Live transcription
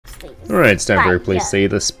Alright, it's time for Play Say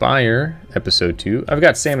the Spire, Episode 2. I've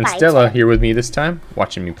got Sam and Stella here with me this time,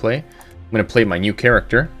 watching me play. I'm going to play my new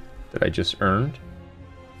character that I just earned,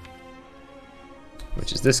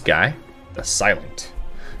 which is this guy, the Silent.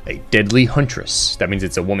 A deadly huntress. That means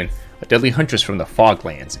it's a woman. A deadly huntress from the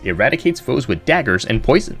Foglands. Eradicates foes with daggers and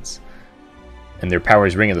poisons. And their power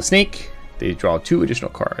is Ring of the Snake. They draw 2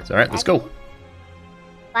 additional cards. Alright, let's go.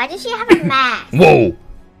 Why does she have a mask? Whoa!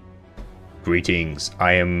 Greetings,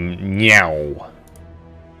 I am Meow.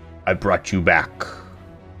 I brought you back.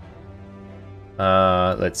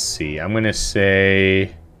 Let's see. I'm gonna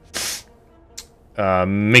say...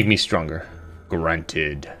 make me stronger.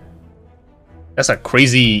 Granted. That's a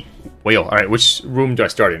crazy whale. Alright, which room do I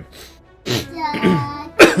start in?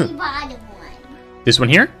 The bottom one. This one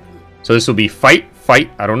here? So this will be fight,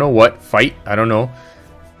 I don't know what, fight, I don't know.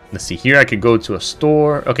 Let's see, here I could go to a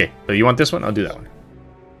store. Okay, so you want this one? I'll do that one.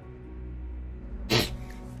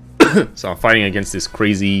 So I'm fighting against this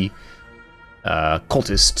crazy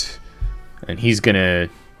cultist, and he's gonna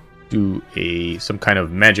do some kind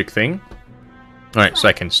of magic thing. Alright, so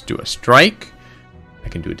I can do a strike, I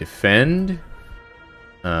can do a defend,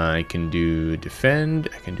 I can do defend,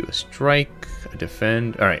 I can do a strike, a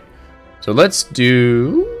defend. Alright, so let's just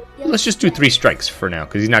do 3 strikes for now,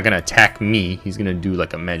 because he's not gonna attack me, he's gonna do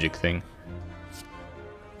like a magic thing.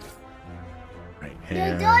 Alright,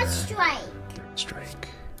 and Third strike. third strike.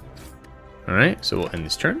 Alright, so we'll end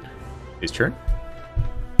this turn. His turn.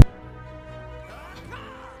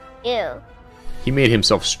 Ew. He made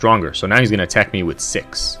himself stronger, so now he's going to attack me with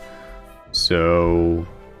 6. So,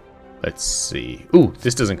 let's see. Ooh,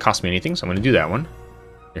 this doesn't cost me anything, so I'm going to do that one.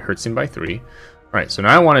 It hurts him by 3. Alright, so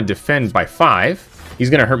now I want to defend by 5. He's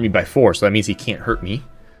going to hurt me by 4, so that means he can't hurt me.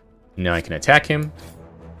 Now I can attack him,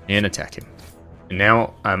 and attack him. And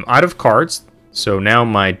now I'm out of cards, so now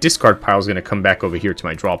my discard pile is going to come back over here to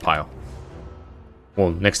my draw pile.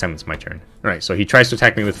 Well, next time it's my turn. Alright, so he tries to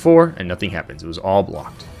attack me with 4, and nothing happens. It was all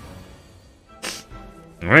blocked.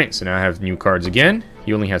 Alright, so now I have new cards again.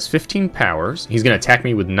 He only has 15 powers. He's going to attack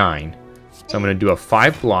me with 9. So I'm going to do a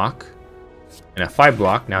 5 block. And a 5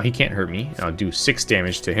 block. Now he can't hurt me. And I'll do 6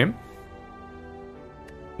 damage to him.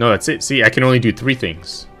 No, that's it. See, I can only do 3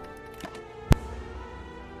 things.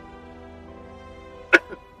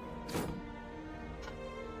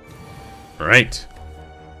 Alright.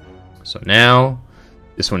 So now...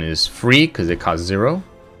 this one is free because it costs 0.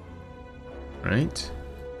 Right.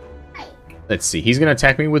 Let's see. He's going to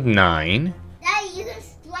attack me with 9. Daddy, you can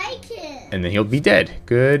strike him. And then he'll be dead.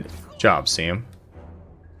 Good job, Sam.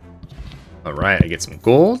 Alright, I get some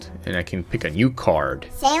gold. And I can pick a new card.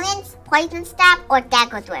 Silence, poison stab, or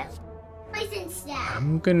dagger throw? Poison stab.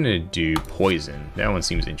 I'm going to do poison. That one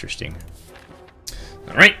seems interesting.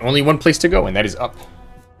 Alright, only one place to go, and that is up.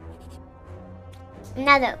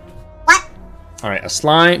 Another. What? Alright, a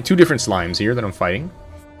slime. 2 different slimes here that I'm fighting.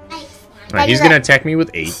 Nice. Alright, he's going to attack me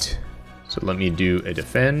with 8. So let me do a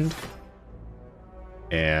defend.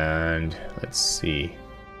 And let's see.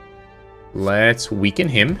 Let's weaken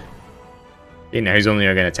him. Okay, now he's only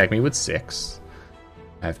going to attack me with 6.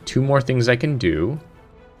 I have 2 more things I can do.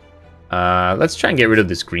 Let's try and get rid of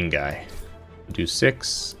this green guy. Do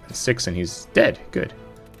 6, 6, and he's dead. Good.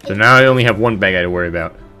 So now I only have 1 bad guy to worry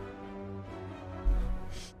about.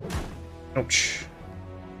 Ouch.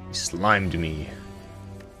 He slimed me.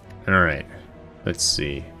 Alright. Let's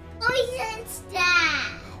see. Poison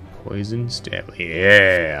stab. Poison stab.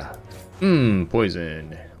 Yeah.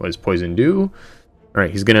 Poison. What does poison do?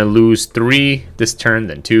 Alright, he's gonna lose 3 this turn,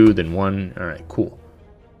 then 2, then 1. Alright, cool.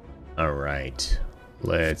 Alright.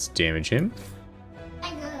 Let's damage him.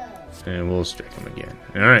 And we'll strike him again.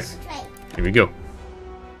 Alright. Here we go.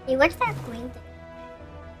 Hey, what's that green thing?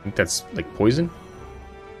 I think that's like poison.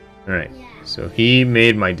 Alright. Yeah. So he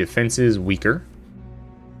made my defenses weaker.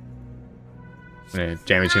 I'm gonna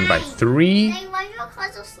damage him by 3. Hey, why you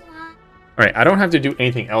cause a slime? Alright, I don't have to do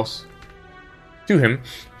anything else to him.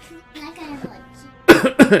 Like I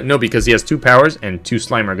want. No, because he has 2 powers, and 2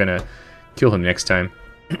 slime are gonna kill him next time.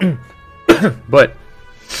 But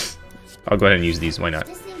I'll go ahead and use these. Why not?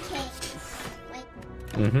 Just in case.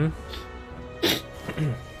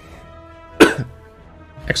 Like...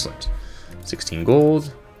 Excellent. 16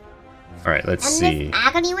 gold. Alright, let's see.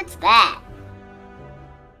 Agony, what's that?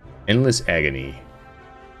 Endless Agony.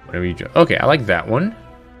 Whatever you... Okay, I like that one.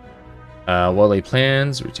 Wale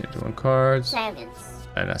plans. Return to 1 cards. Silence.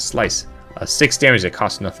 And a slice. 6 damage that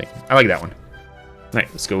costs nothing. I like that one. Alright,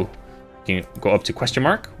 let's go. You can go up to question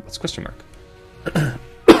mark. What's question mark?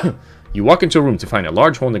 You walk into a room to find a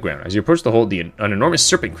large hole in the ground. As you approach the hole, an enormous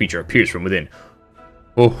serpent creature appears from within.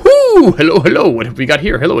 Oh, hello, hello. What have we got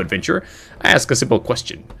here? Hello, adventurer. I ask a simple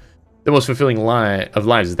question. The most fulfilling of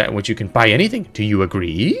lives is that in which you can buy anything. Do you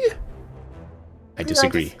agree? I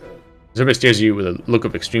disagree. Zerba stares at you with a look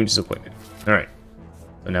of extreme disappointment. Alright.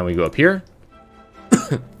 So now we go up here.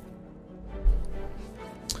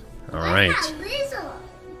 Alright.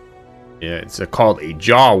 Yeah, it's called a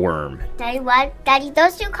jaw worm. Daddy, what? Daddy,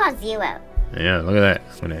 those two cost 0. Yeah, look at that.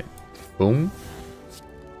 I'm gonna... Boom.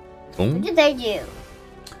 Boom. What did they do?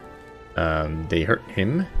 They hurt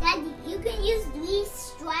him. Daddy, you can use 3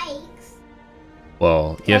 strikes.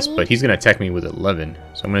 Well, yes, Daddy? but he's gonna attack me with 11.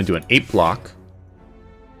 So I'm gonna do an 8 block.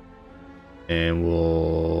 And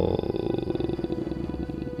we'll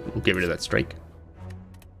get rid of that strike.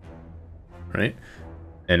 Right?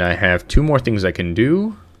 And I have 2 more things I can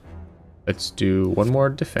do. Let's do 1 more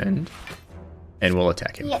defend. And we'll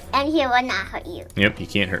attack him. Yeah, and he will not hurt you. Yep, he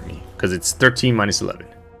can't hurt me. Because it's 13 minus 11.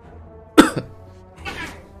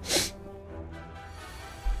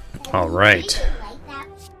 Alright.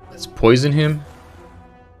 Let's poison him.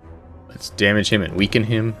 Let's damage him and weaken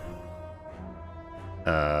him.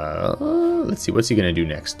 Let's see, what's he gonna do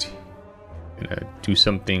next? Gonna do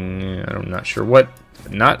something, I'm not sure what,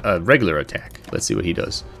 but not a regular attack. Let's see what he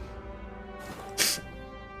does.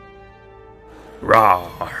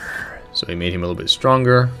 Rawr. So he made him a little bit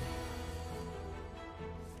stronger.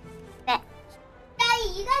 Daddy,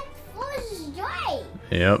 you got 4 strikes.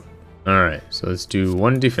 Yep. Alright, so let's do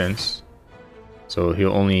 1 defense. So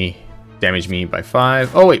he'll only damage me by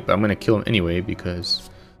 5. Oh wait, but I'm gonna kill him anyway because...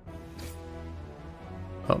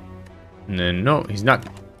 Oh. And then, no, he's not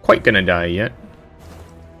quite gonna die yet.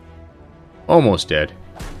 Almost dead.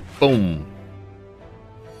 Boom.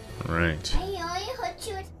 Alright. He only hurt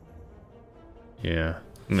you. Yeah.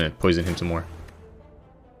 I'm gonna poison him some more.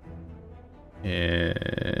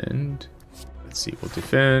 And... Let's see, we'll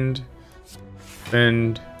defend.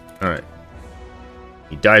 Defend. Alright.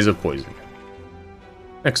 He dies of poison.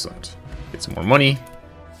 Excellent. Get some more money.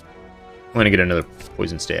 I'm gonna get another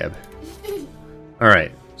poison stab.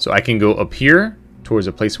 Alright, so I can go up here towards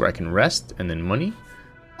a place where I can rest, and then money.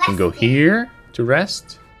 I can go here to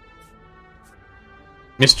rest.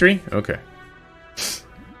 Mystery? Okay.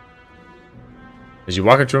 As you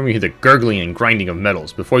walk into a room, you hear the gurgling and grinding of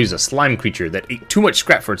metals. Before you is a slime creature that ate too much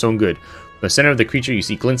scrap for its own good. In the center of the creature, you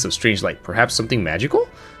see glints of strange light. Perhaps something magical?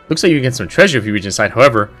 Looks like you can get some treasure if you reach inside.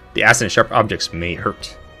 However, the acid and sharp objects may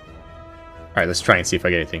hurt. Alright, let's try and see if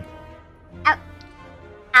I get anything. Ouch.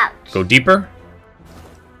 Ouch. Go deeper.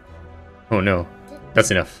 Oh no.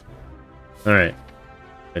 That's enough. Alright.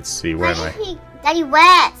 Let's see, where am I? Daddy,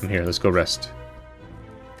 rest. I'm here, let's go rest.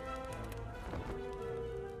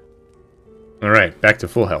 Alright, back to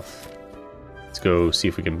full health. Let's go see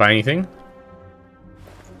if we can buy anything.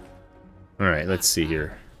 Alright, let's see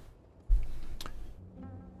here.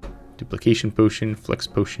 Duplication potion, flex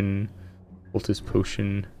potion, poultice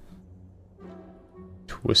potion,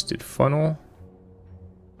 twisted funnel.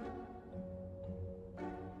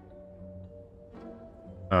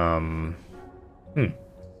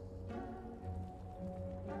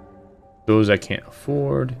 Those I can't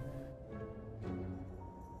afford.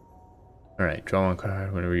 Alright, draw 1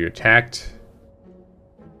 card whenever you're attacked.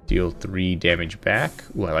 Deal 3 damage back.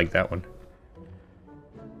 Ooh, I like that one.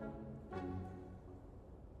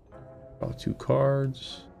 Draw 2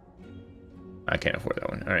 cards. I can't afford that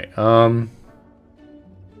one. Alright,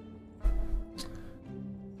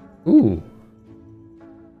 Ooh.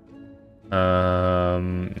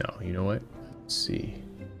 No, you know what? Let's see.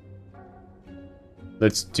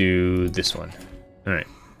 Let's do this one. Alright.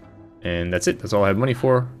 And that's it. That's all I have money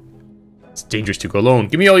for. It's dangerous to go alone.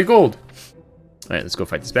 Give me all your gold. Alright, let's go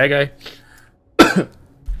fight this bad guy.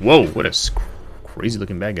 Whoa, what a crazy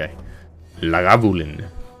looking bad guy. Lagavulin.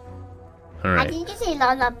 Alright. I think you say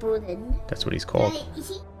Lalabulin. That's what he's called. Is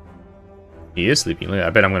he? He is sleeping. Look, I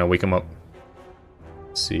bet I'm gonna wake him up.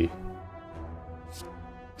 Let's see.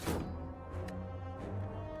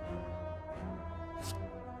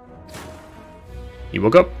 He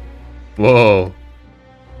woke up. Whoa.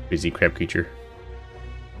 Crazy crab creature.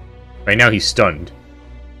 Right now he's stunned.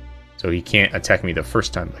 So he can't attack me the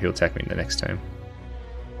first time, but he'll attack me the next time.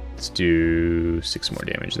 Let's do 6 more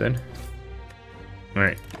damage then.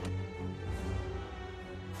 Alright.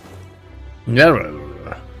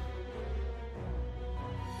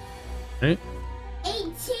 Right?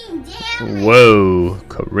 18 damage. Whoa,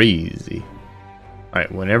 crazy.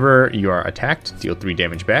 Alright, whenever you are attacked, deal 3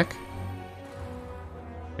 damage back.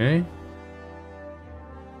 Okay.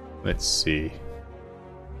 Let's see.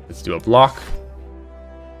 Let's do a block.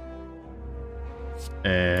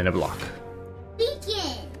 And a block.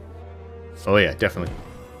 Beacon. Oh yeah, definitely.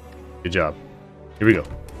 Good job. Here we go.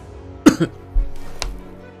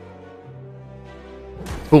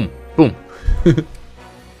 Boom, boom.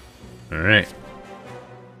 Alright.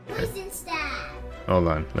 Poison stab. Hold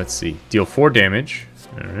on. Let's see. Deal 4 damage.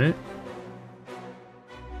 Alright.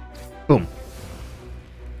 Boom.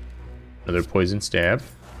 Another poison stab.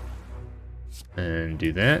 And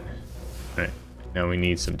do that. Alright. Now we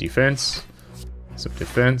need some defense. Some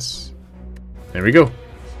defense. There we go.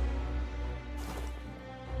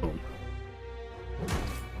 Boom.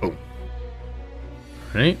 Boom.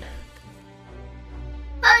 Alright.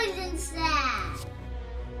 Poison stab.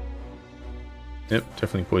 Yep,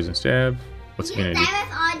 definitely poison stab. What's he gonna do? With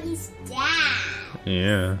all these stabs.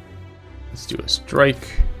 Yeah. Let's do a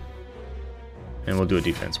strike. And we'll do a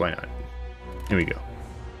defense. Why not? Here we go.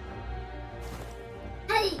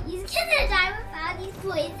 Hey, he's gonna die with all these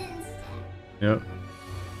poison stabs. Yep.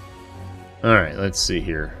 Alright, let's see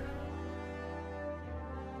here.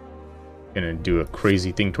 Gonna do a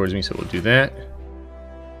crazy thing towards me, so we'll do that.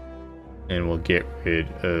 And we'll get rid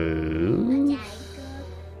of...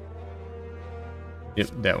 Yep,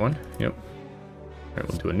 that one. Yep. Alright,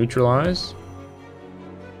 we'll do a neutralize.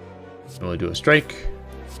 And we'll do a strike.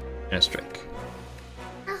 And a strike.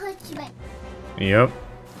 I'll hurt you back. Yep.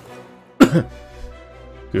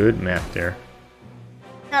 Good math there.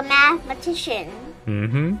 The mathematician.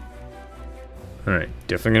 Mm-hmm. Alright,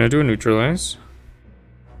 definitely gonna do a neutralize.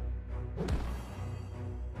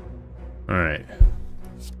 Alright.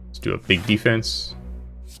 Let's do a big defense.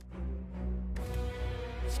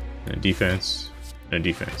 And a defense. And a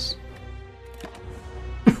defense.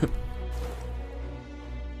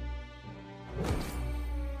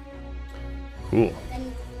 Cool.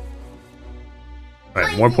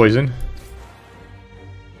 Alright, more poison.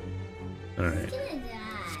 Alright. He's gonna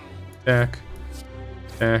die. Attack.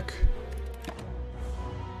 Attack.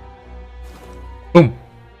 Boom!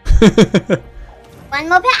 One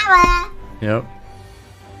more power. Yep.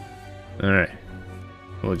 Alright.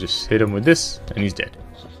 We'll just hit him with this, and he's dead.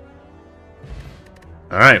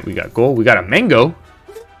 Alright, we got gold. We got a mango.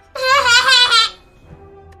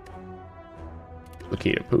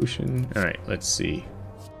 Locate a potion. Alright, let's see.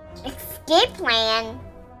 Escape plan.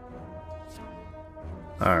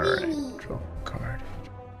 Alright, draw a card.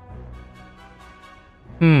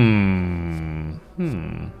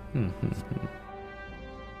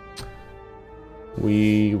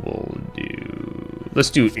 We will do... Let's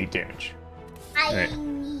do 8 damage. I Alright.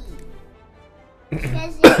 need.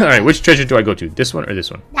 Alright, which treasure do I go to? This one or this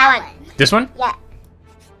one? That one. This one? Yeah.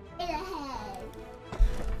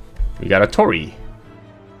 We got a Tori.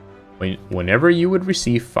 Whenever you would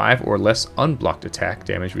receive 5 or less unblocked attack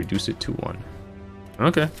damage, reduce it to 1.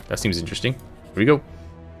 Okay, that seems interesting. Here we go.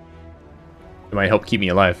 It might help keep me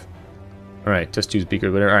alive. Alright, test use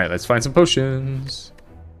beaker, whatever. Alright, let's find some potions.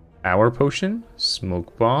 Power potion,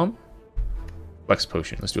 smoke bomb, flex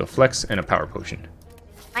potion. Let's do a flex and a power potion.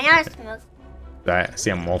 Why not smoke? See,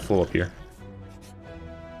 I'm all full up here.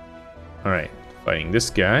 Alright, fighting this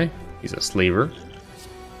guy. He's a slaver.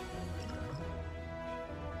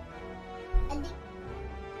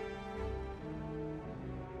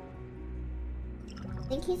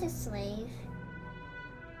 I think he's a slave.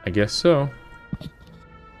 I guess so.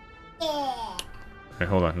 Yeah. Alright,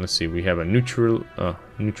 hold on. Let's see. We have a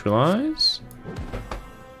neutralize.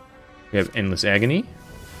 We have endless agony.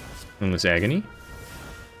 Endless agony.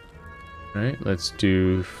 Alright, let's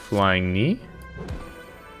do flying knee.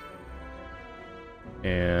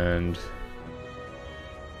 And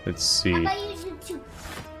let's see. How about you do two?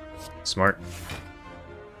 Smart.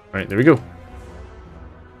 Alright, there we go.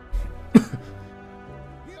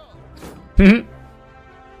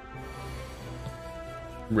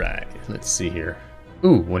 Right, let's see here.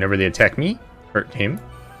 Ooh, whenever they attack me, hurt him.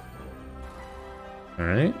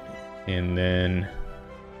 Alright, and then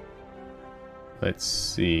let's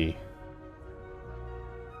see.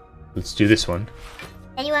 Let's do this one.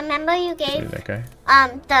 And you remember you Do gave that guy.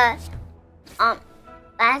 the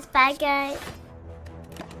last bad guy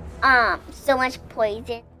so much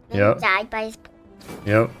poison and Yep. he died by his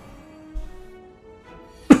Yep.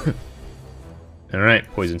 Alright,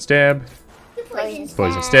 poison stab.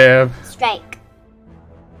 Poison stab. Strike.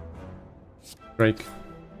 Strike.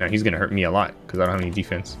 Now he's gonna hurt me a lot because I don't have any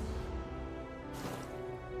defense.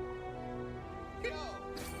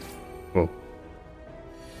 Whoa.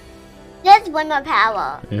 There's one more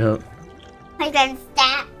power. Yep. Poison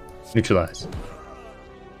stab. Neutralize.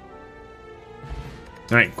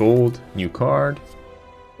 Alright, gold. New card.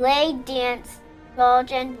 Ray dance,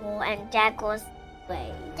 golden wool, and dagger's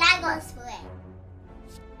way. Dagger's way.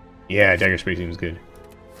 Yeah, dagger spray seems good.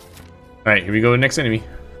 Alright, here we go. Next enemy.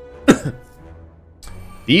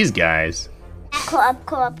 These guys. Cool up.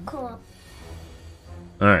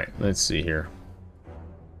 Alright, let's see here.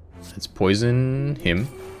 Let's poison him.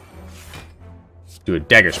 Do a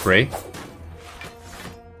dagger spray.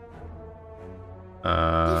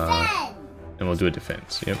 And we'll do a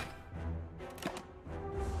defense. Yep.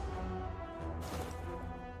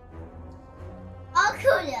 All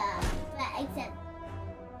cooler, but except.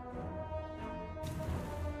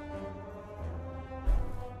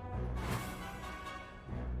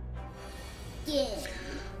 Yeah.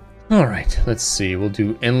 All right. Let's see. We'll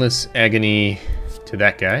do endless agony to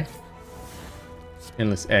that guy.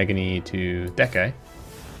 Endless agony to that guy.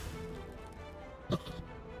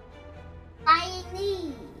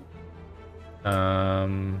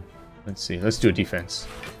 Let's see. Let's do a defense.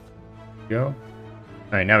 Go. All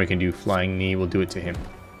right, now we can do flying knee. We'll do it to him.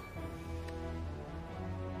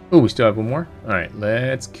 Oh, we still have one more. All right,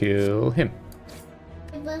 let's kill him.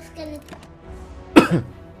 We're both gonna.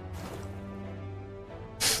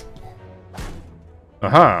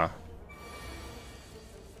 Aha.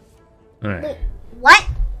 All right. Wait, what?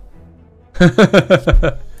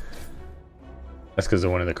 That's because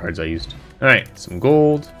of one of the cards I used. All right, some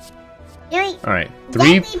gold. All right,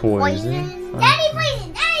 3 Deadly poison. Deadly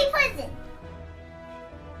poison! Deadly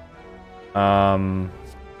poison!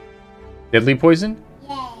 Deadly poison?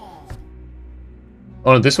 Yeah.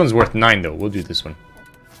 Oh, this one's worth 9 though. We'll do this one.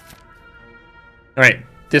 All right,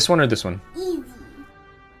 this one or this one? Easy.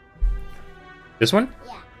 This one?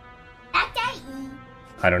 Yeah. That's easy.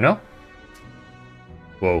 I don't know.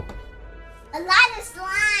 Whoa. A lot of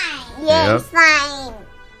slime. Yeah, Yep. slime.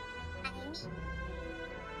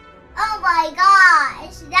 Oh my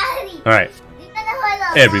gosh, Daddy. All right, You're gonna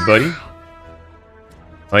hurt a everybody. lot.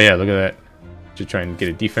 Oh yeah, look at that. Just try and get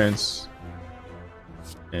a defense.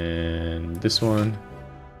 And this one.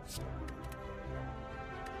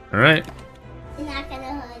 All right. They're not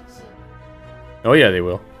gonna hurt you. Oh yeah, they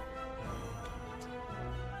will.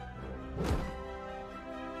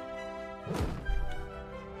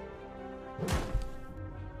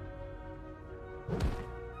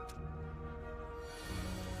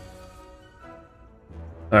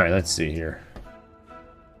 All right, let's see here.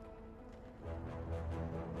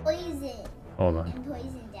 Poison. Hold on. And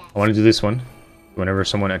poison Daddy. I want to do this one. Whenever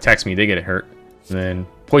someone attacks me, they get hurt. And then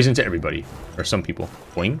poison to everybody. Or some people.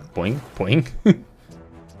 Boing, boing, boing.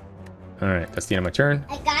 Alright, that's the end of my turn.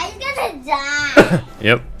 A guy's gonna die.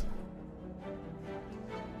 Yep.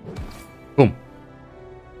 Boom.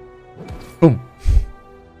 Boom.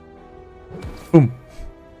 Boom.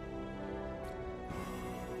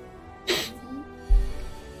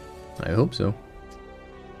 I hope so.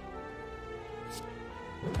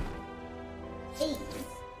 Eight.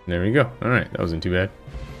 There we go. Alright, that wasn't too bad.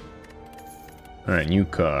 Alright, new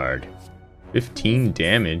card. 15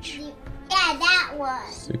 damage. Yeah, that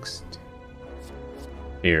one. 6.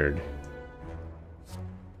 Paired.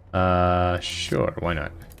 Sure, why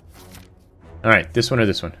not? Alright, this one or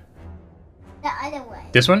this one? The other one.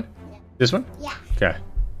 This one? Yeah. This one? Yeah. Okay.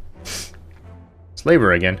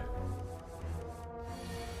 Slaver again.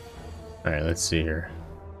 Alright, let's see here.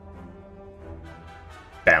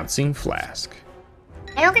 Bouncing flask.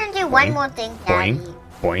 I'm gonna do one more thing, Daddy.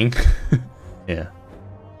 Boing. Boing. Yeah.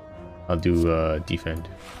 I'll do defend.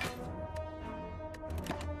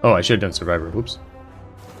 Oh, I should have done survivor. Whoops.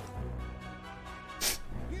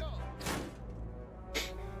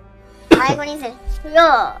 I like when he said,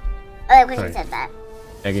 yeah. I like when he Alright. said that.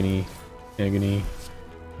 Agony. Agony.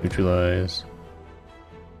 Neutralize.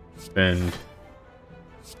 Defend.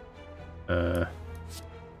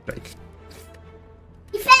 Strike.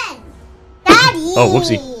 Defend! Daddy! Oh,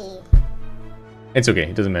 whoopsie. It's okay.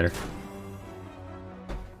 It doesn't matter.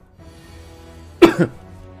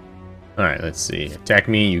 Alright, let's see. Attack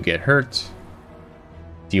me, you get hurt.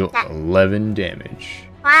 Deal 11 damage.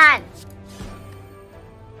 Come on.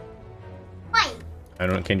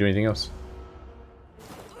 Wait. Can't do anything else.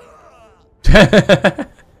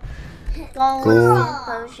 Gold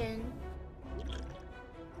potion.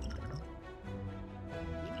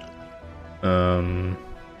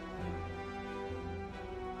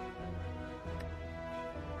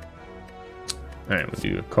 Alright, we'll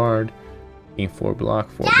do a card. Gain 4 block,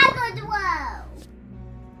 4 block. Dagger Dwell.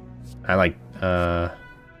 I like I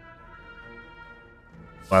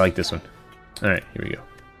like this one. Alright, here we go.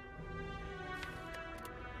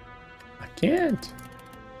 I can't.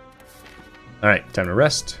 Alright, time to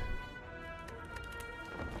rest.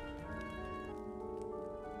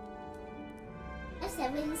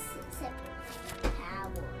 Seven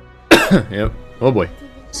power. Yep. Oh boy.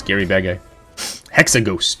 Scary bad guy.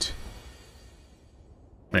 Hexaghost.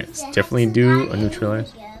 Alright, let's definitely do a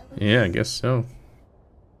neutralize. Yeah, I guess so.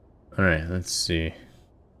 Alright, let's see.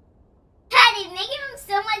 Daddy, making him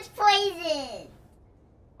so much poison.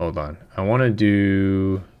 Hold on. I want to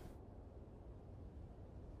do...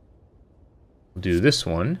 We'll do this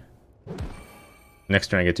one. Next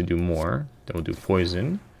turn I get to do more. Then we'll do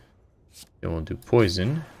poison. Then we'll do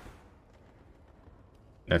poison.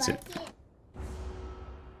 That's it.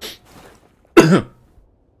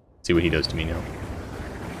 See what he does to me now.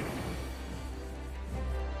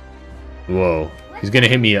 Whoa. He's gonna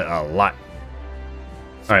hit me a lot.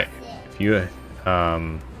 Alright. If you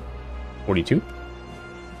 42?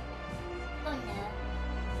 Oh no.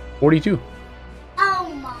 42. Oh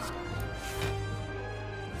my.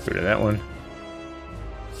 Get rid of that one.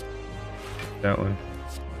 That one.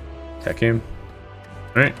 Attack him.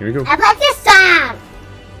 Alright, here we go. I like this song!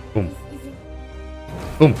 Boom.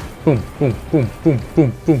 Boom, boom, boom, boom, boom,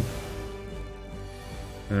 boom, boom.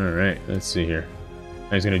 Alright, let's see here.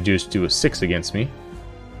 Now he's gonna just do a 6 against me.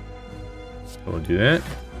 So we'll do that.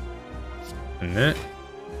 And that.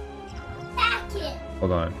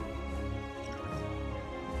 Hold on.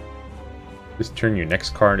 This turn, your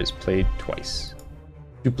next card is played twice.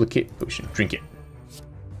 Duplicate potion. Drink it.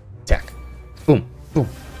 Attack. Boom, boom.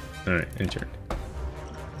 Alright, end turn.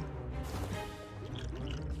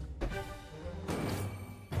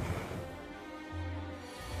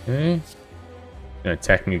 Okay. Gonna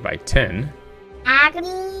attack me by 10.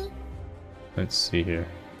 Agony. Let's see here.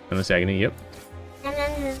 Unless agony, yep. And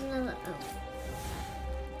then there's another. Oh.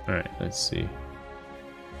 Alright, let's see.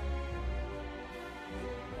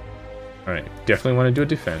 Alright, definitely want to do a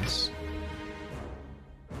defense.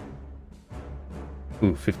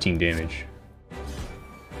 Ooh, 15 damage.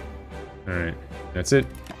 Alright, that's it.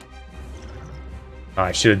 Oh,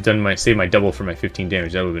 I should have done saved my double for my 15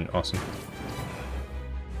 damage. That would have been awesome.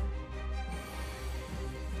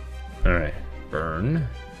 Alright, burn.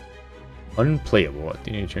 Unplayable. At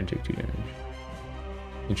the end of your turn, take 2 damage.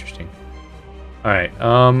 Interesting. Alright,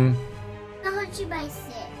 I'll hurt you by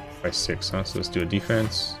 6. by 6, huh? So let's do a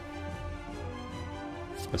defense.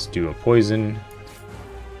 Let's do a poison.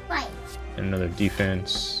 Right. And another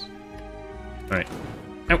defense. Alright.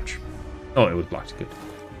 Ouch! Oh, it was blocked. Good.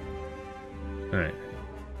 Alright.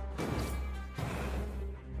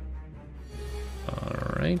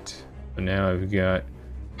 Alright. So now I've got...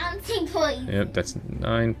 Poison. Yep, that's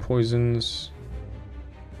 9 poisons.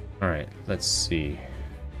 Alright, let's see.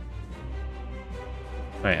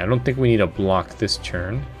 Alright, I don't think we need to block this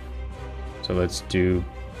turn. So let's do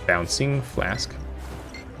Bouncing Flask.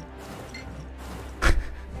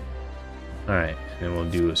 Alright, then we'll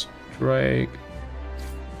do a strike.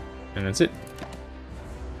 And that's it.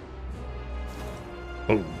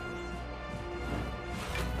 Oh.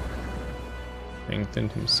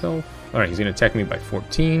 Strengthened himself. Alright, he's gonna attack me by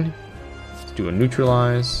 14. Let's do a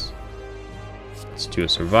neutralize. Let's do a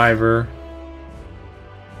survivor.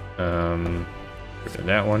 Get rid of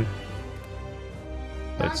that one.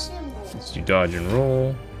 Let's do dodge and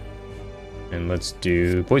roll. And let's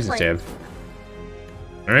do poison stab.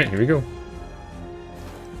 Alright, here we go.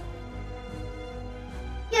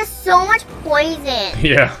 He has so much poison.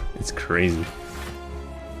 Yeah, it's crazy.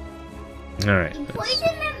 Alright. You poison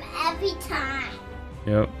him every time.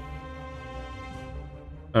 Yep.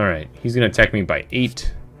 Alright, he's gonna attack me by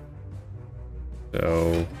 8.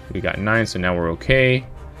 So we got 9, so now we're okay.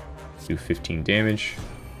 Do 15 damage.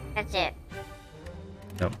 That's it.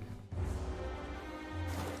 Nope.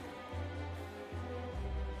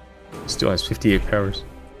 Still has 58 powers.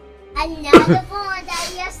 Another one that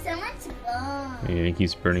you have so much fun. Yeah, he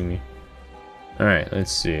keeps burning me. Alright,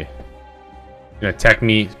 let's see. He's gonna attack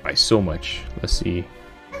me by so much. Let's see.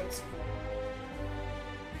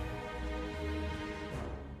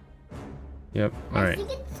 Yep, alright. I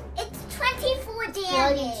think it's 24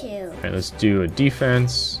 damage. 42. Alright, let's do a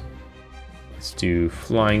defense. Let's do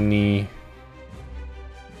flying knee.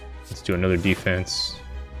 Let's do another defense.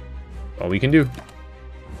 All we can do.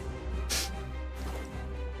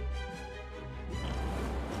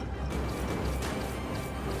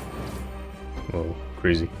 Whoa,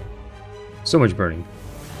 crazy. So much burning.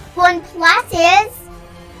 1 plus is...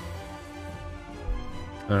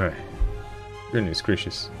 Alright. Goodness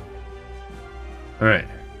gracious. Alright.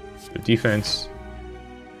 So defense.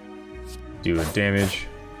 Do a damage.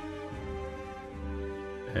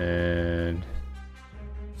 And...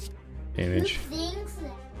 damage.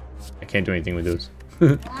 I can't do anything with those.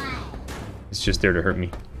 Why? It's just there to hurt me.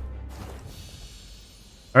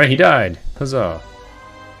 Alright, he died. Huzzah.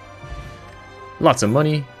 Lots of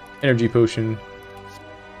money. Energy potion.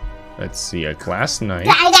 Let's see, a glass knife.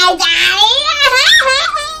 Die, die, die!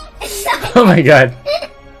 Oh my god.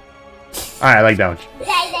 Alright, I like that one. Die,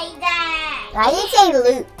 die, die! Why did you say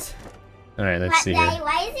loot? Alright, let's see here.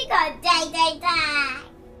 Why is it called die, die, die?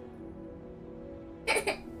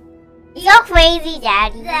 You're crazy,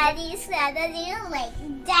 Daddy. Daddy said that you like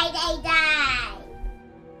die.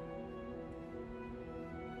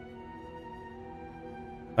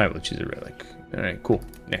 Alright, we'll choose a relic. Alright, cool.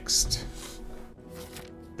 Next.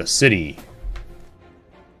 The city.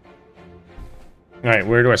 Alright,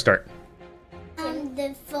 where do I start?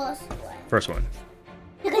 The first one. First one.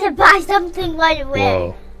 You're gonna buy something right away.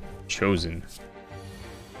 Whoa. Chosen.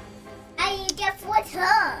 And you get 4 turns.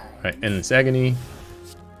 Alright, endless agony.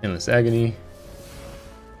 Endless agony.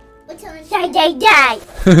 Die.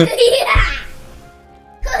 Yeah.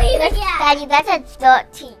 Daddy, that's a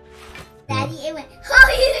 13. Daddy, it went.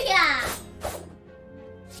 Yeah.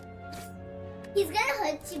 He's gonna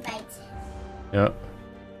hurt you by 10. Yep.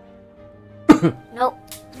 Nope.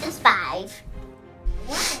 Just 5.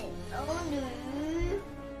 1. Oh no.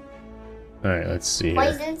 Alright, let's see here.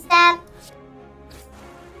 Poison stab.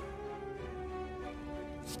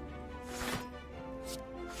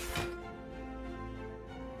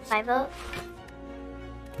 My vote.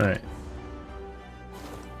 Alright.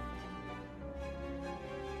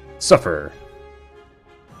 Suffer.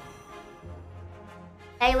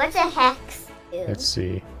 Hey, what's a hex do? Let's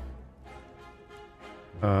see.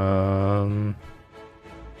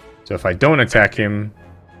 So if I don't attack him,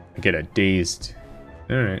 I get a dazed.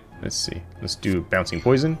 Alright, let's see. Let's do bouncing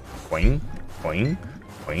poison. Boing, boing,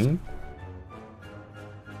 boing.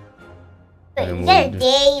 But And you we'll get a just-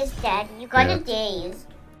 dazed, Daddy. You got Yeah. a dazed.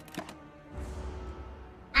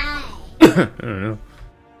 I don't know.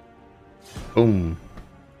 Boom.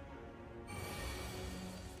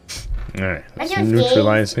 Alright, let's Are you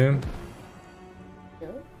neutralize him.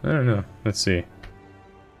 I don't know. Let's see.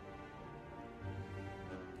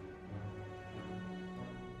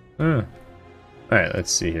 Alright,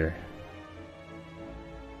 let's see here.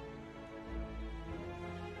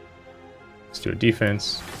 Let's do a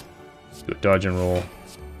defense. Let's do a dodge and roll.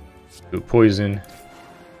 Do a poison.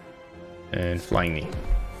 And flying knee.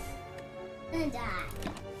 I'm gonna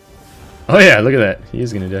die. Oh yeah, look at that. He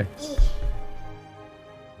is gonna die.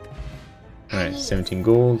 I Alright, need 17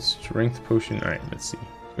 gold, strength potion. Alright, let's see.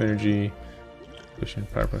 Energy, potion,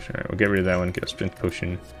 power potion. Alright, we'll get rid of that one, get a strength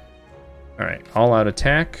potion. Alright, all out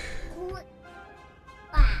attack.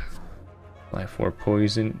 Wow. Life 4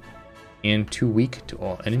 poison. And 2 weak to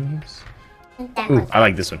all enemies. That Ooh, was- I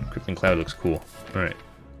like this one. Crippling Cloud looks cool. Alright.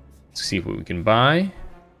 Let's see what we can buy.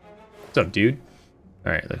 What's up, dude?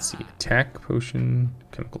 Alright, let's see. Attack potion,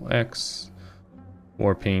 Chemical X,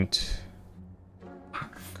 War Paint,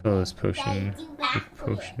 Colorless potion, Quick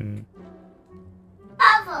potion.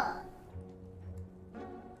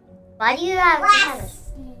 Why do you have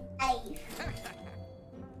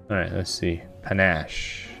Alright, let's see.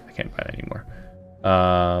 Panache. I can't buy that anymore.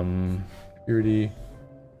 Purity.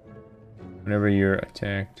 Whenever you're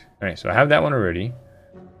attacked. Alright, so I have that one already.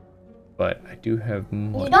 But I do have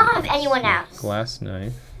more. You don't have anyone else. Glass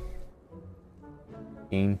knife.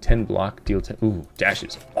 Gain 10 block, deal 10. Ooh, dash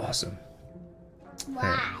is awesome.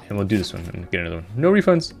 Alright, and we'll do this one and get another one. No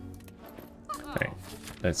refunds. Alright,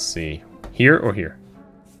 let's see. Here or here?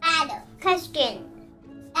 Question.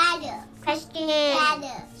 Question.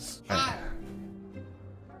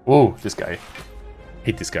 Whoa, this guy.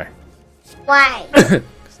 Hate this guy. Why?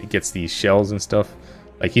 'Cause he gets these shells and stuff.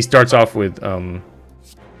 Like he starts off with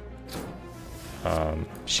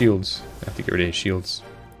shields. I have to get rid of his shields.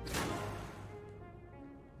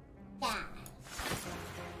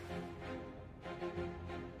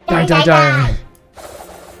 Die, die, die!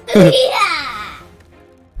 Yeah.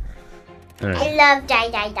 Alright, I love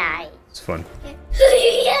die. it's fun.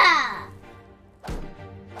 Yeah.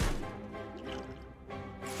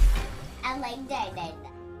 I like die.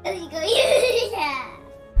 Yeah.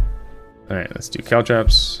 Alright, let's do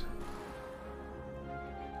caltrops.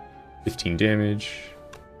 15 damage.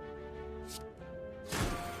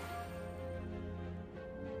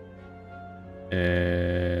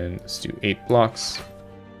 And let's do 8 blocks.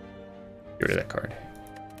 Get rid of that card.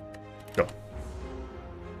 Go.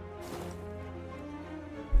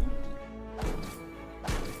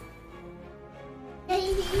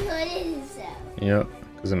 Yep,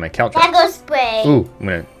 because of my caltrops. Dago spray. Ooh,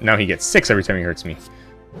 now he gets 6 every time he hurts me.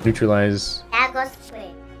 Neutralize. Dago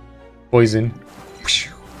spray. Poison.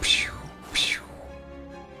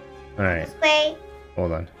 Alright, Spray.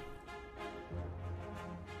 hold on.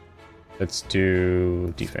 Let's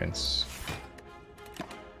do defense.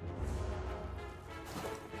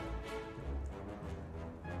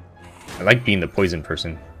 I like being the poison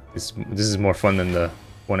person. This is more fun than the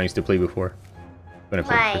one I used to play before. When I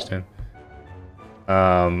played Why? the first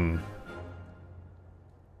time.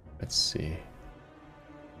 Let's see.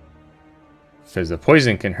 Because the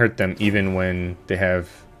poison can hurt them even when they have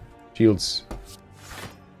Shields.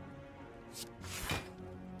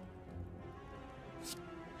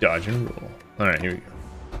 Dodge and roll. Alright, here we go.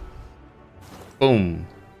 Boom.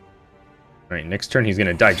 Alright, next turn he's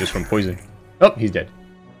gonna die just from poison. Oh, he's dead.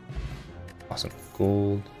 Awesome.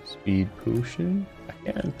 Gold, speed potion. I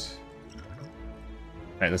can't.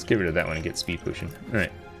 Alright, let's get rid of that one and get speed potion.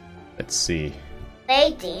 Alright. Let's see.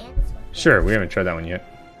 They dance. Sure, we haven't tried that one yet.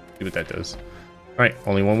 See what that does. Alright,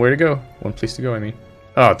 only one way to go. One place to go, I mean.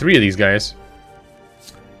 Oh, 3 of these guys.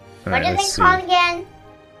 What are they called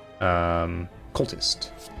again? Cultist.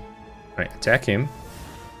 Alright, attack him.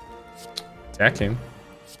 Attack him.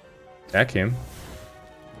 Attack him.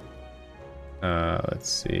 Let's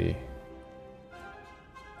see.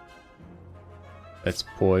 Let's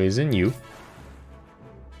poison you.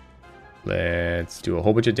 Let's do a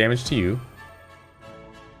whole bunch of damage to you.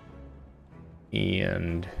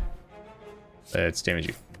 And let's damage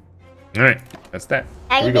you. Alright, that's that.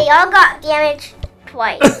 And they all got damaged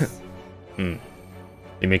twice. They're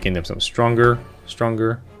making themselves stronger,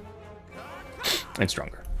 stronger, and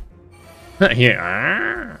stronger.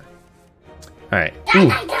 Yeah. Alright.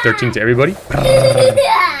 Ooh, 13 to everybody.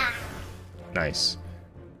 Nice.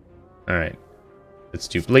 Alright. Let's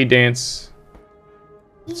do Blade Dance.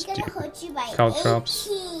 He's gonna hurt you by Caltrops.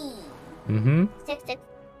 18. 6.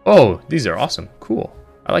 Oh, these are awesome. Cool.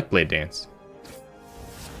 I like Blade Dance.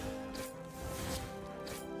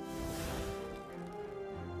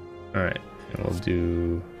 Alright. And we'll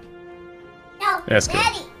do... No, that's good.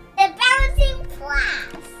 Daddy, the balancing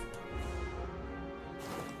class.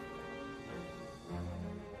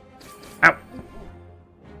 Ow.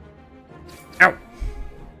 Ow.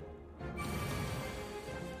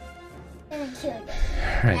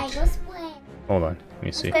 Alright. Hold on. Let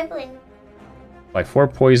me see. Apply 4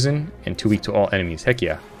 poison and 2 weak to all enemies. Heck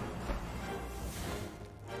yeah.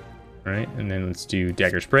 Alright, and then let's do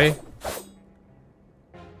Dagger Spray.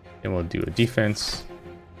 Then we'll do a defense.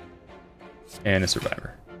 And a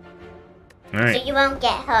survivor. Alright. So you won't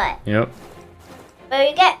get hurt. Yep. But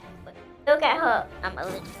you'll get hurt. I'm a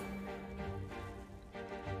little.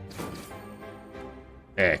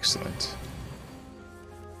 Excellent.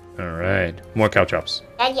 Alright. More Caltrops.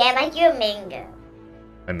 And yeah, like your mango.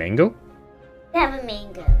 A mango? You have a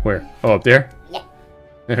mango. Where? Oh, up there? Yeah.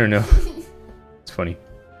 I don't know. It's funny.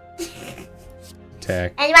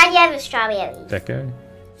 Attack. And why do you have a strawberry? That guy.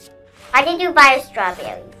 Why did you buy a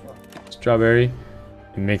strawberry for? Strawberry.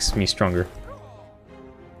 It makes me stronger.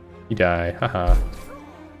 He died. Haha.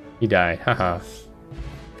 He died. Haha.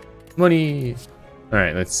 Money.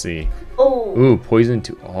 Alright, let's see. Oh. Ooh, poison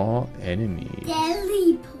to all enemies.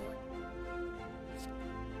 Deadly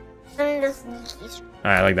poison.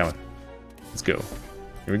 Alright, I like that one. Let's go.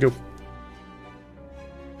 Here we go.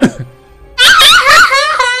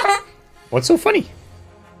 What's so funny?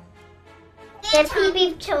 The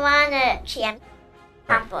PB Toronto champ.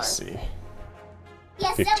 Let's see.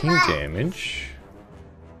 15 damage.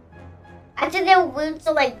 After their wounds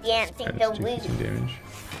are like dancing, their wounds. 15 damage.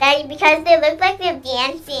 Daddy, because they look like they're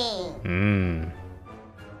dancing. Mmm.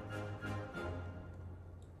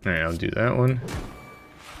 Alright, I'll do that one.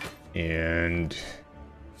 And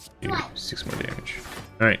do 6 more damage.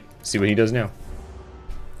 Alright, see what he does now.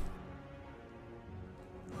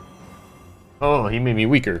 Oh, he made me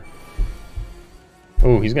weaker.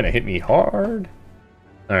 Oh, he's gonna hit me hard.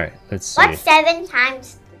 Alright, let's see. What's 7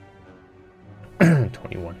 times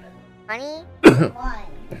 21. 21? Oh.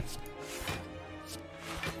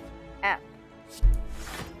 I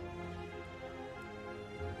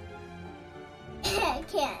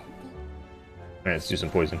can't. Alright, let's do some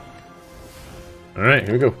poison. Alright,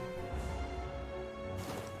 here we go.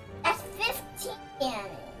 That's 15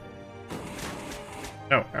 damage.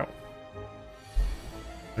 Ow, ow.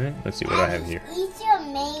 Alright, let's see what I have here. Eat your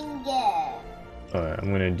mango. Alright,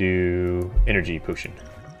 I'm gonna do energy potion.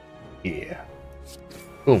 Yeah.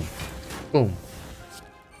 Boom. Boom.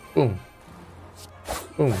 Boom.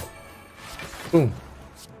 Boom. Boom.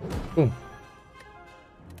 Boom.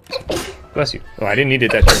 Bless you. Oh, I didn't need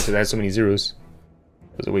it that turn because I had so many zeros.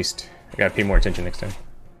 It was a waste. I gotta pay more attention next time.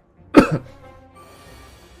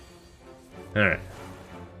 Alright.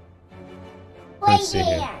 Let's see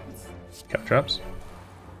here. Caltrops.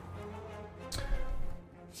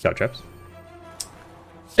 Caltrops.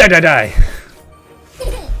 Die, die, die!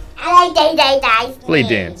 I like die. Blade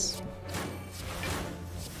Dance.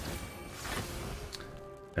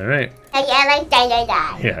 Alright. I like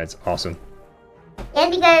die. Yeah, it's awesome.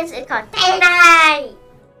 And because it's called die.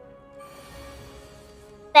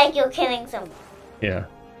 Like you're killing someone. Yeah.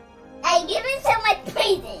 I give it so much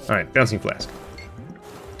poison. Alright, Bouncing Flask.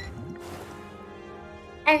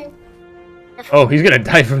 And Oh, he's gonna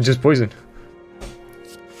die from just poison.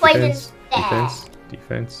 Poison Defense.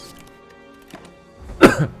 Defense.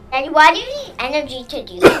 Daddy, why do you need energy to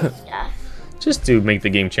do this stuff? Just to make the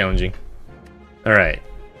game challenging. Alright.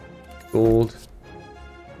 Gold.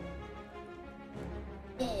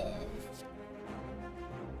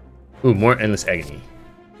 Ooh, more endless agony.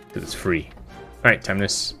 Because it's free. Alright, time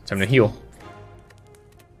to heal.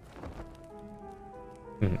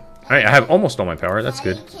 Alright, I have almost all my power. That's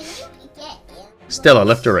good. Stella,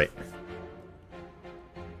 left or right?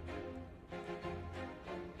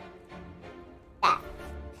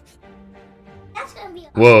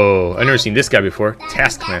 Whoa, I've never seen this guy before.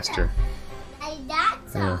 Taskmaster.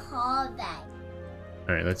 That's a hard bag.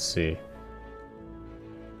 Alright, let's see.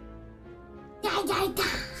 Die, die, die.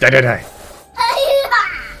 Die, die, die.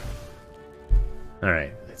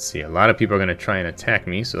 Alright, let's see. A lot of people are going to try and attack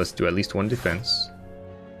me, so let's do at least one defense.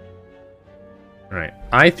 Alright,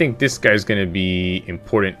 I think this guy's going to be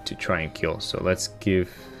important to try and kill, so let's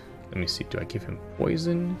give... Let me see, do I give him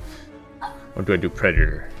poison? Or do I do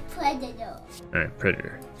predator? Predator. Alright,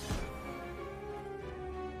 predator.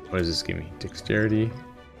 What does this give me? Dexterity?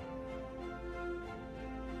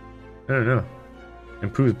 I don't know.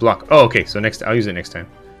 Improves block. Oh, okay, so next I'll use it next time.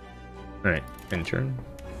 Alright, end turn.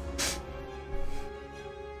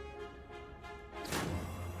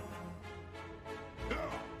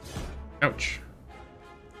 Ouch.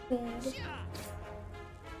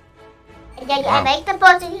 Again, I like the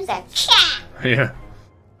person who's like, cha! Yeah.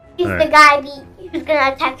 He's All right. the guy who's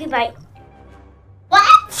gonna attack you by.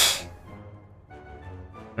 What?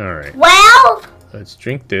 Alright. Well? Let's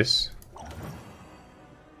drink this.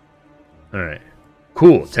 Alright.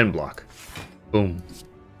 Cool, 10 block. Boom.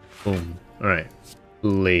 Boom. Alright.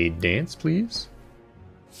 Blade dance, please.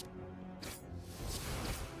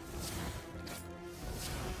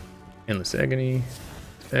 Endless agony.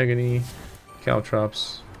 Agony.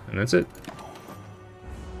 Caltrops. And that's it.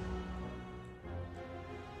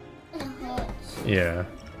 Yeah.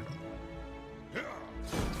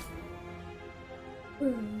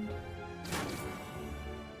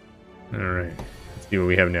 Alright. Let's see what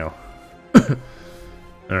we have now.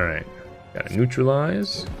 Alright. Gotta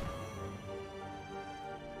neutralize.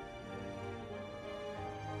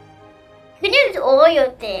 You can use all your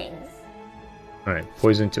things. Alright.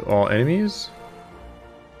 Poison to all enemies.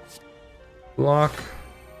 Block.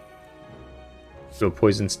 Do a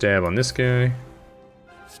poison stab on this guy.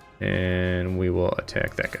 And we will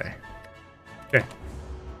attack that guy. Okay.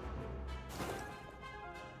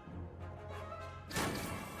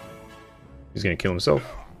 He's gonna kill himself.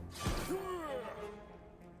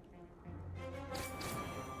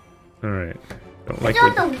 Alright. Don't like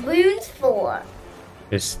What are what... the runes for?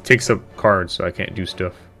 This takes up cards, so I can't do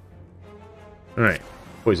stuff. Alright.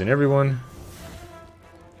 Poison everyone.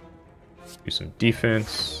 Do some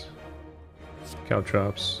defense.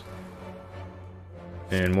 Caltrops.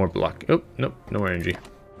 And more block. Oh, nope. No more energy.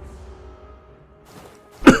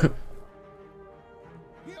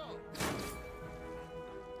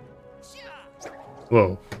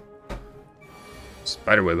 Whoa.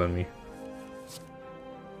 Spiderweb on me.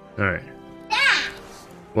 Alright.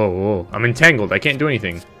 Whoa, whoa. I'm entangled. I can't do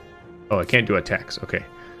anything. Oh, I can't do attacks. Okay.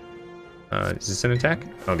 Is this an attack?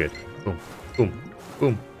 Oh, good. Boom. Boom.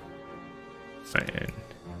 Boom. And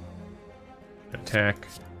attack.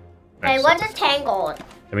 Hey, Nice. what's a tangled?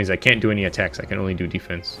 That means I can't do any attacks. I can only do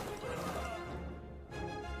defense.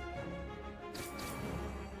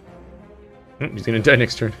 He's gonna die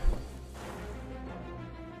next turn.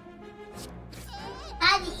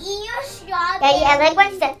 Daddy, eat your strawberry. Daddy, I like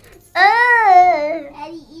what you said.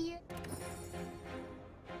 Daddy, eat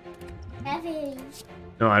your...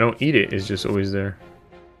 No, I don't eat it. It's just always there.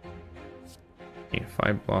 Okay,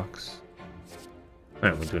 5 blocks.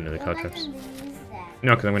 Alright, we'll do another Caltrops.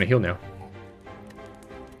 No, because I'm gonna heal now.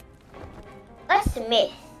 What's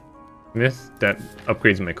Smith? Myth, that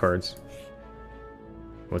upgrades my cards.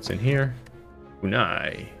 What's in here?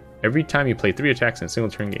 Unai. Every time you play 3 attacks in a single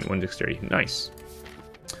turn, gain 1 dexterity. Nice.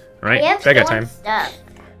 Alright, I got time. Stuff.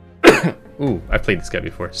 Ooh, I've played this guy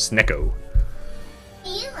before. Snecko.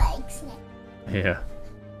 You like Snecko? Yeah.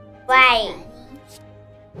 Right.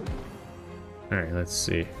 Alright, let's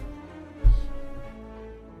see.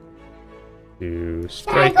 Do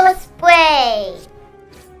strike. Go spray.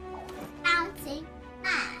 Bouncing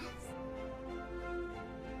fast.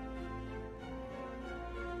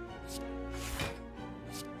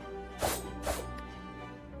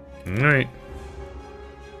 Alright.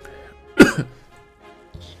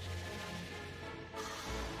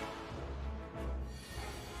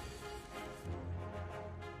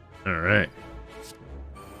 Alright.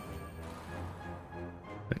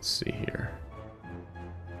 Let's see here.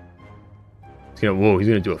 Whoa, he's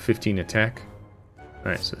gonna do a 15 attack.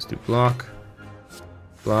 Alright, so let's do block.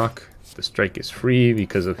 Block. The strike is free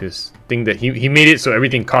because of his thing that he made it so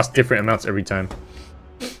everything costs different amounts every time.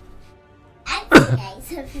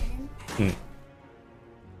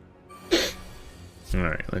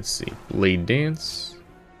 Alright, let's see. Blade Dance.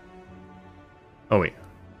 Oh wait.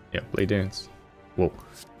 Yeah, Blade Dance. Whoa.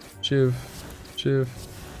 Shiv. Shiv.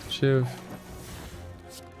 Shiv.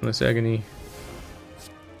 Endless Agony.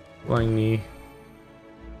 Flying Knee.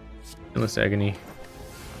 Endless Agony.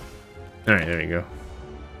 Alright, there you go.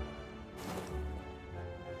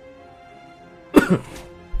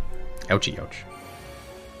 Ouchie, ouch.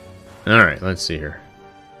 Alright, let's see here.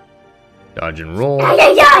 Dodge and roll. Die,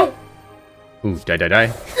 die, die! Ooh, die, die,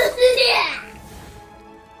 die.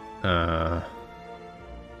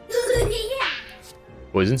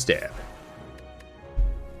 Poison stab.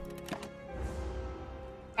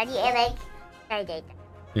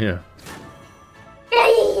 Yeah.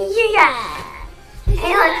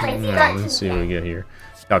 Alright, let's see what we get here.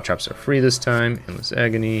 Dog traps are free this time. Endless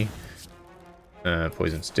Agony.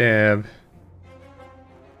 Poison stab.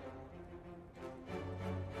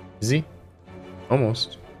 Is he?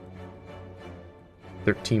 Almost.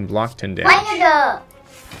 13 block, 10 damage.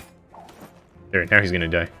 There, now he's gonna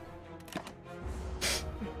die.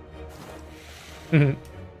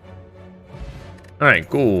 Alright,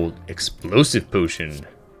 gold. Explosive potion.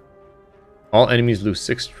 All enemies lose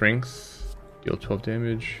 6 strength. Deal 12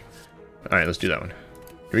 damage. Alright, let's do that one.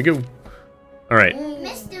 Here we go. Alright.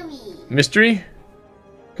 Mystery. Mystery?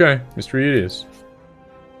 Okay, mystery it is.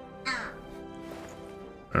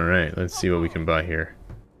 Alright, let's see what we can buy here.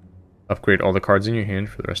 Upgrade all the cards in your hand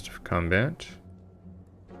for the rest of combat.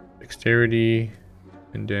 Dexterity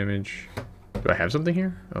and damage. Do I have something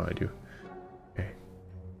here? Oh, I do. Okay.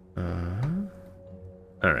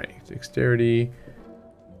 Alright, dexterity.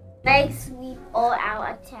 Leg sweep all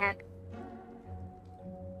out attack.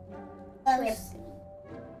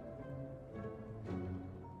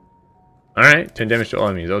 Alright, 10 damage to all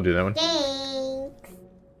enemies. I'll do that one. Thanks.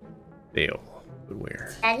 Dale. But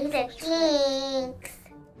where? Daddy said thanks.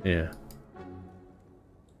 Yeah.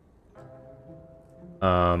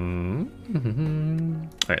 Alright,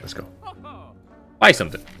 let's go. Buy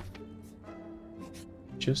something.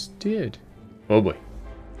 Just did. Oh boy.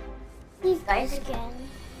 These guys again.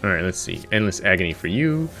 Alright, let's see. Endless Agony for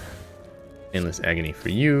you. Endless Agony for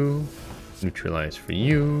you. Neutralize for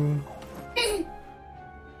you.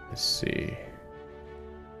 Let's see.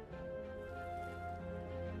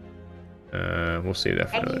 We'll save that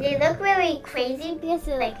for another. They look really crazy because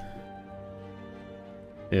they're like...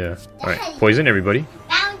 Yeah. Alright, poison everybody.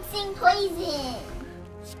 Bouncing poison.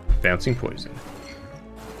 Bouncing poison.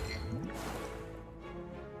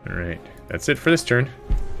 Alright, that's it for this turn.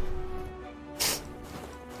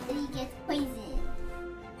 He gets poison.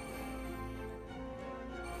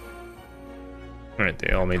 Alright,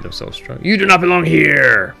 they all made themselves strong. You do not belong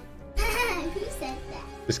here! Who said that?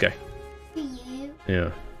 This guy. To you?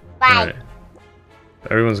 Yeah. Bye. Alright.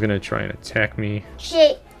 Everyone's gonna try and attack me.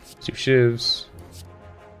 Shit. 2 shivs.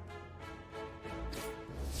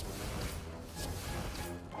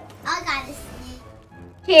 I got a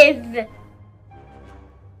snake.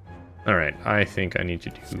 Alright, I think I need to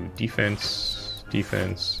do defense,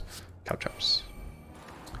 defense, cow chops.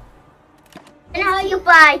 And how you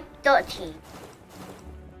buy 13?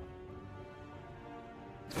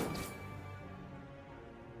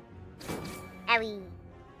 Owie.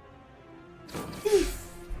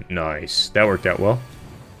 Nice. That worked out well.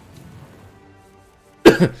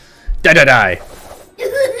 Die, die, die!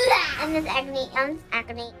 And this agony, and this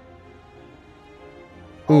agony.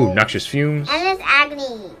 Ooh, noxious fumes. And this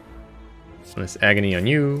agony. Endless agony on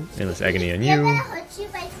you. Endless agony on You're you. gonna hurt you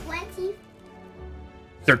by 20.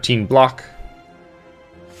 13 block.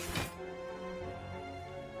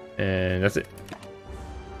 And that's it.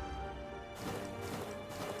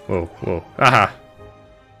 Whoa, whoa. Aha!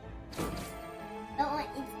 No,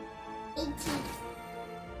 it's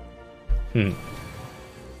 18.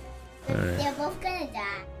 Alright. They're both gonna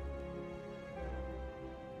die.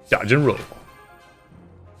 Dodge and roll.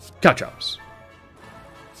 Cow chops.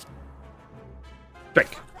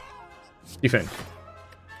 Strike. Defend.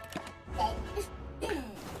 I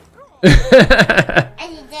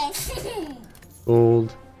did this.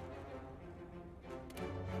 Gold.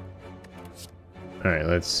 Alright,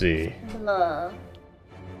 let's see. Blur.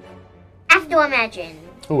 I have to imagine.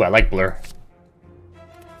 Ooh, I like blur.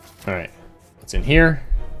 Alright. What's in here?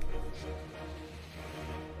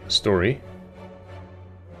 Story.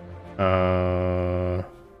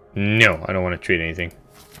 No, I don't want to trade anything.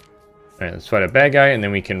 Alright, let's fight a bad guy, and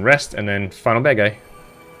then we can rest, and then final bad guy.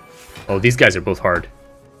 Oh, these guys are both hard.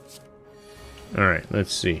 Alright,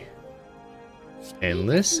 let's see.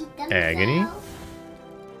 Endless Agony.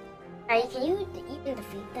 Can you even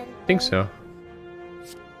defeat them? I think so.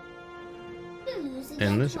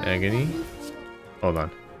 Endless Agony. Hold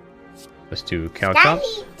on. Let's do Caltrops.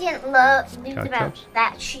 Daddy didn't love Caltrops. about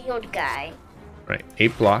that shield guy. Right,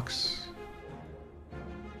 8 blocks.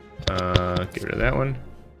 Get rid of that one.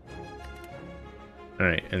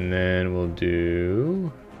 Alright, and then we'll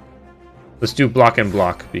do... Let's do block and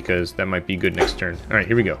block, because that might be good next turn. Alright,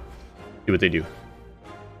 here we go. See what they do.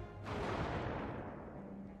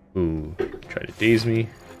 Ooh, try to daze me.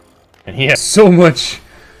 And he has so much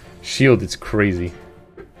shield, it's crazy.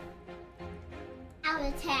 I'll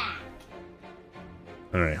attack.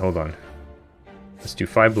 Alright, hold on. Let's do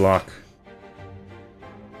 5 block.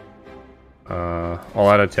 All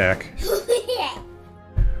out attack.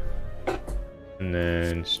 And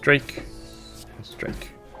then strike. And strike.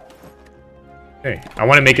 Okay, I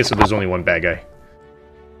want to make it so there's only one bad guy.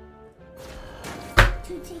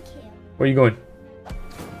 Where are you going?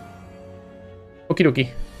 Okie dokie.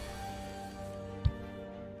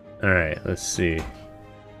 Alright, let's see.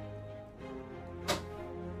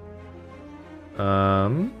 I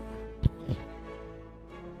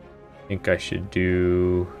think I should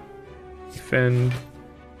do defend.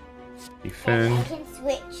 Defend. I can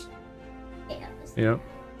switch. Yep.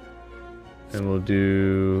 And we'll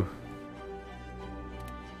do...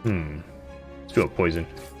 Let's do a poison.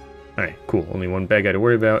 Alright, cool. Only one bad guy to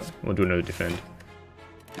worry about. We'll do another defend.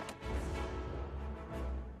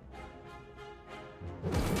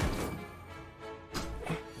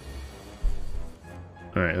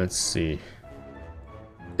 Alright, let's see.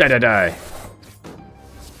 Die, die, die!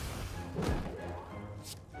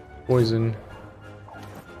 Poison.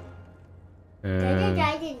 And...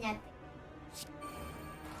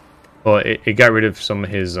 Well, it got rid of some of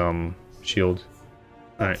his shield.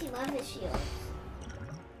 Alright.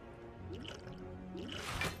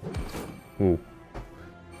 Ooh.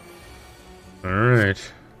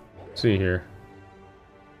 Alright. Let's see here.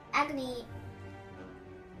 Agony.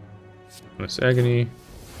 Let's agony.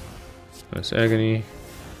 Let's agony.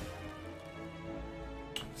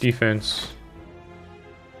 Defense.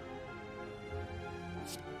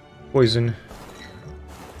 Poison.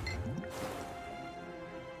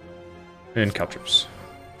 And caltrops.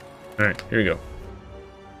 Alright, here we go.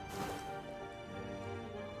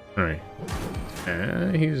 Alright.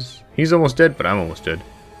 He's almost dead, but I'm almost dead.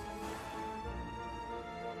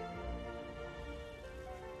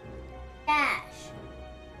 Dash.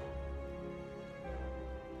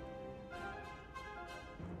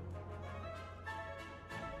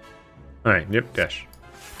 Alright, yep, dash.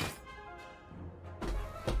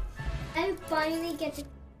 I finally get to...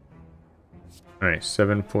 Alright,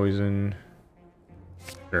 7 poison.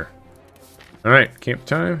 Sure. Alright, camp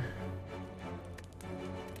time.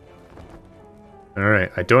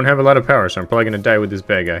 Alright, I don't have a lot of power, so I'm probably gonna die with this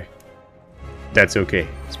bad guy. That's okay.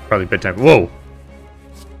 It's probably bedtime. Whoa!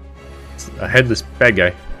 It's a headless bad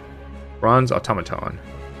guy. Bronze automaton.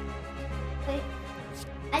 Wait.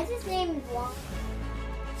 I just named one.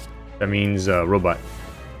 That means robot.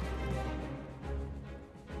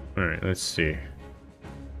 Alright, let's see.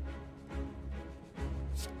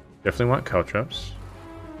 Definitely want caltrops.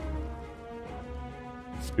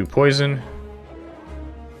 Do poison.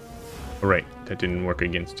 Alright, that didn't work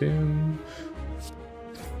against him.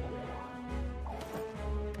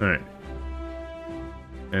 Alright.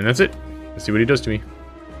 And that's it. Let's see what he does to me.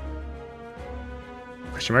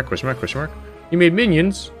 Question mark, question mark, question mark. He made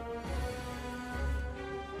minions.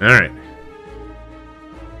 Alright.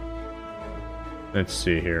 Let's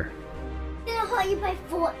see here. I'm gonna hold you by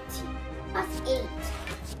 14. Plus 8.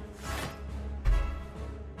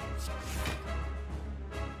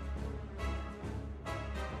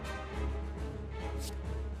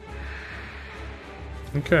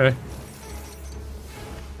 Okay.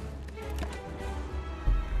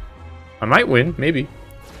 I might win, maybe.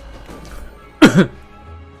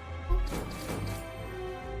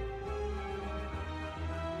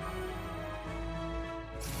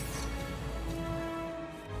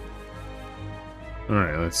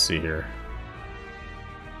 Alright, let's see here.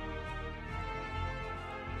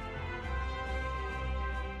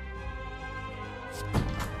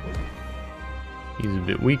 He's a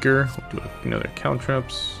bit weaker. We'll do another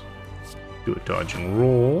caltrops. Do a dodge and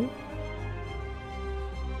roll.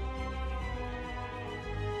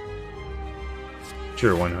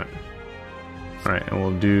 Sure, why not? Alright, and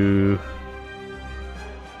we'll do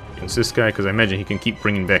against this guy, because I imagine he can keep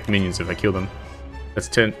bringing back minions if I kill them.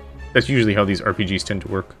 That's usually how these RPGs tend to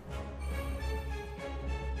work.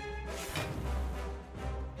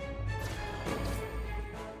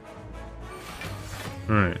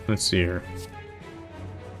 Alright, let's see here.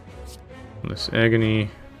 This agony.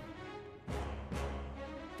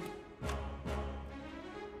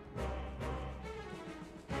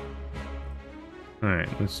 Alright,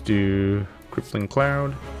 let's do Crippling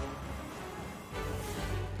Cloud.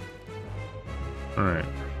 Alright.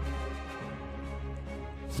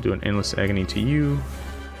 Do an Endless Agony to you.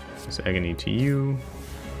 This agony to you.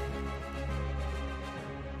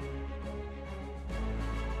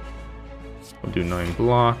 We'll do 9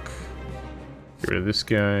 block. Get rid of this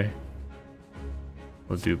guy.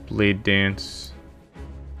 We'll do Blade Dance.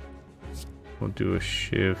 We'll do a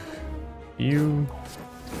shift. You.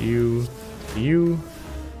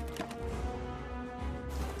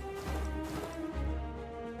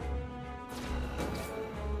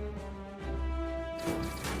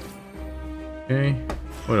 Okay.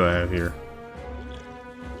 What do I have here?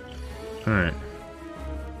 Alright.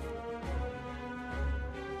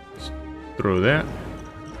 Throw that.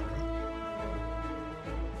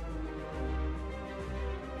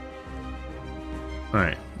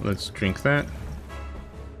 Alright, let's drink that.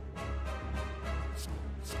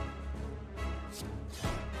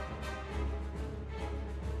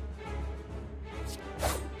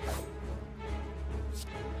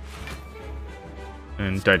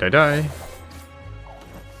 And die.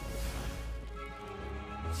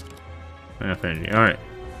 Affinity, alright.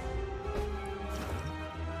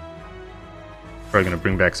 Probably gonna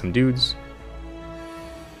bring back some dudes.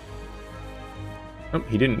 Oh,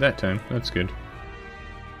 he didn't that time. That's good.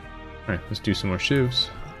 Alright, let's do some more shivs.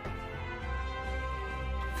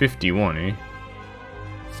 51, eh?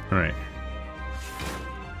 Alright.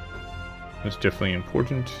 That's definitely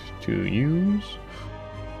important to use.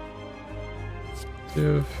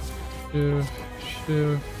 Shiv.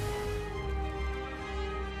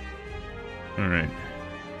 Alright.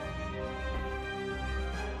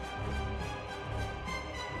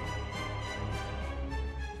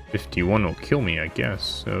 $51 will kill me, I guess,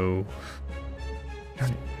 so...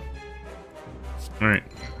 Alright,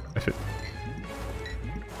 F it.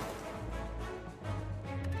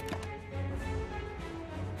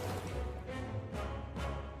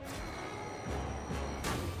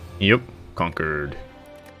 Yep, conquered.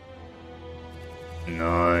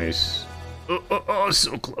 Nice. Oh,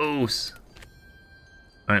 so close.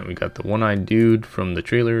 Alright, we got the one-eyed dude from the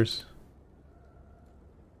trailers.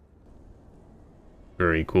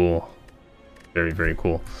 Very cool. Very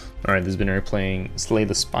cool. Alright, this has been Eric playing Slay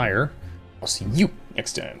the Spire. I'll see you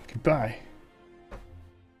next time. Goodbye.